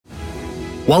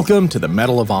Welcome to the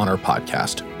Medal of Honor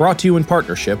podcast, brought to you in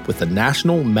partnership with the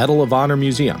National Medal of Honor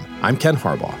Museum. I'm Ken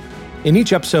Harbaugh. In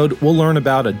each episode, we'll learn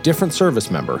about a different service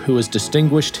member who has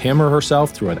distinguished him or herself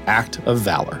through an act of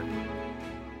valor.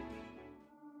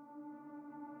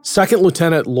 Second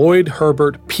Lieutenant Lloyd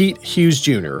Herbert Pete Hughes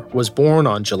Jr. was born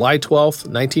on July 12,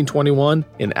 1921,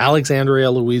 in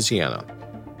Alexandria, Louisiana.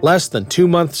 Less than 2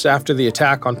 months after the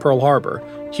attack on Pearl Harbor,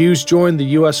 Hughes joined the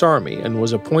U.S. Army and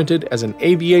was appointed as an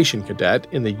aviation cadet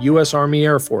in the U.S. Army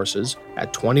Air Forces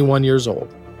at 21 years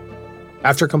old.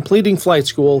 After completing flight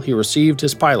school, he received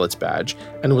his pilot's badge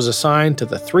and was assigned to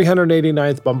the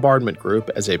 389th Bombardment Group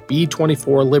as a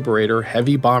B-24 Liberator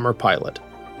heavy bomber pilot.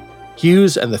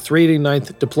 Hughes and the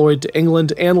 389th deployed to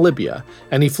England and Libya,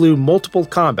 and he flew multiple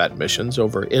combat missions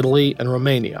over Italy and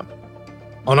Romania.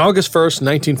 On August 1,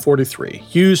 1943,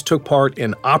 Hughes took part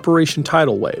in Operation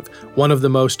Tidal Wave, one of the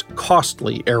most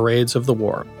costly air raids of the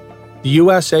war. The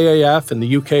USAAF and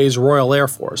the UK's Royal Air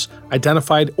Force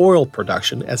identified oil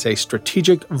production as a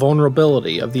strategic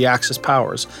vulnerability of the Axis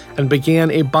powers and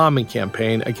began a bombing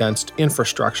campaign against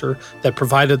infrastructure that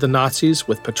provided the Nazis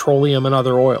with petroleum and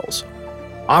other oils.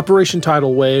 Operation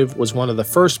Tidal Wave was one of the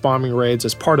first bombing raids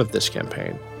as part of this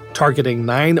campaign, targeting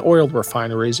 9 oil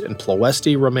refineries in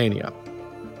Ploiești, Romania.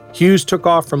 Hughes took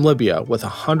off from Libya with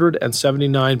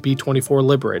 179 B-24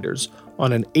 Liberators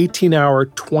on an 18-hour,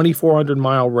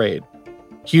 2,400-mile raid.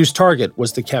 Hughes' target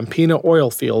was the Campina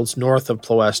oil fields north of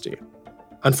Ploiești.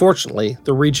 Unfortunately,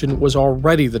 the region was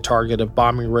already the target of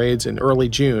bombing raids in early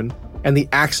June, and the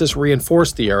Axis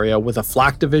reinforced the area with a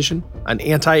flak division, an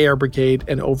anti-air brigade,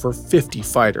 and over 50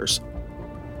 fighters.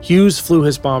 Hughes flew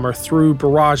his bomber through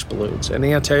barrage balloons and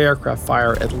anti-aircraft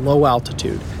fire at low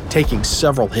altitude, taking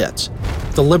several hits.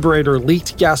 The Liberator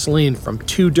leaked gasoline from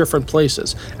 2 different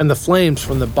places, and the flames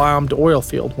from the bombed oil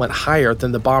field went higher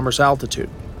than the bomber's altitude.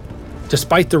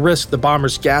 Despite the risk the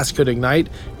bomber's gas could ignite,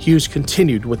 Hughes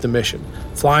continued with the mission,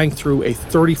 flying through a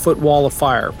 30-foot wall of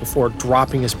fire before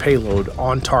dropping his payload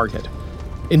on target.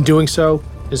 In doing so,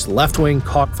 his left wing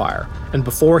caught fire, and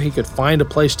before he could find a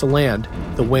place to land,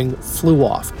 the wing flew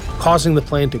off, causing the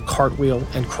plane to cartwheel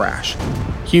and crash.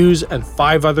 Hughes and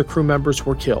 5 other crew members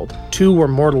were killed, 2 were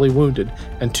mortally wounded,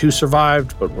 and 2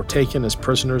 survived but were taken as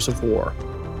prisoners of war.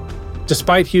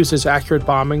 Despite Hughes' accurate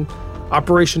bombing,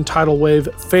 Operation Tidal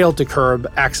Wave failed to curb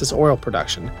Axis oil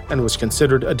production and was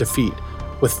considered a defeat,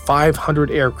 with 500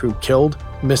 aircrew killed,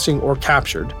 missing, or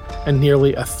captured, and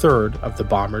nearly a third of the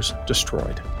bombers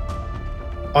destroyed.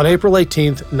 On April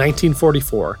 18,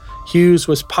 1944, Hughes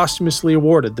was posthumously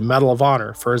awarded the Medal of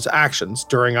Honor for his actions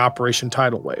during Operation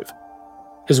Tidal Wave.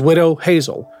 His widow,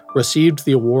 Hazel, received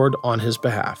the award on his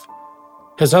behalf.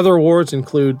 His other awards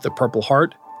include the Purple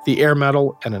Heart, the Air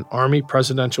Medal, and an Army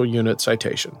Presidential Unit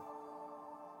citation.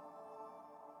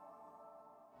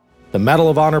 The Medal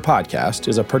of Honor podcast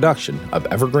is a production of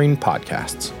Evergreen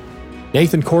Podcasts.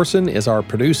 Nathan Corson is our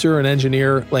producer and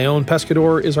engineer, Leon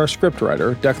Pescador is our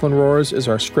scriptwriter, Declan Roars is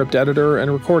our script editor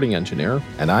and recording engineer,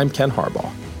 and I'm Ken Harbaugh.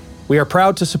 We are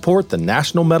proud to support the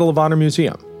National Medal of Honor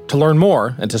Museum. To learn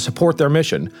more and to support their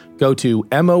mission, go to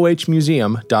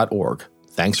mohmuseum.org.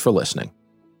 Thanks for listening.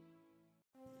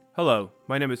 Hello,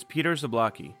 my name is Peter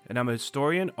Zablocki, and I'm a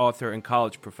historian, author, and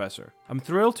college professor. I'm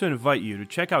thrilled to invite you to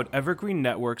check out Evergreen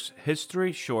Network's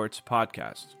History Shorts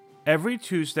podcast. Every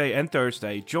Tuesday and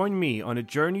Thursday, join me on a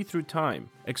journey through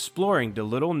time, exploring the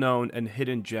little-known and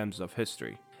hidden gems of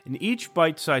history. In each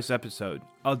bite-sized episode,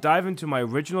 I'll dive into my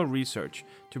original research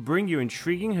to bring you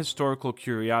intriguing historical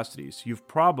curiosities you've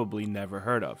probably never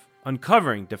heard of,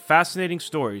 uncovering the fascinating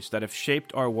stories that have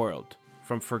shaped our world,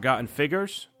 from forgotten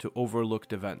figures to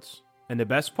overlooked events. And the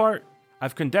best part?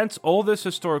 I've condensed all this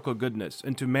historical goodness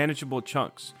into manageable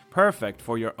chunks, perfect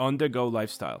for your on-the-go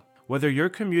lifestyle. Whether you're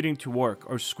commuting to work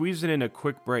or squeezing in a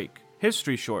quick break,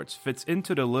 History Shorts fits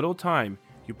into the little time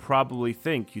you probably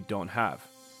think you don't have.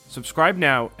 Subscribe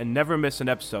now and never miss an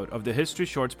episode of the History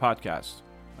Shorts podcast,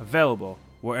 available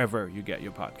wherever you get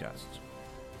your podcasts.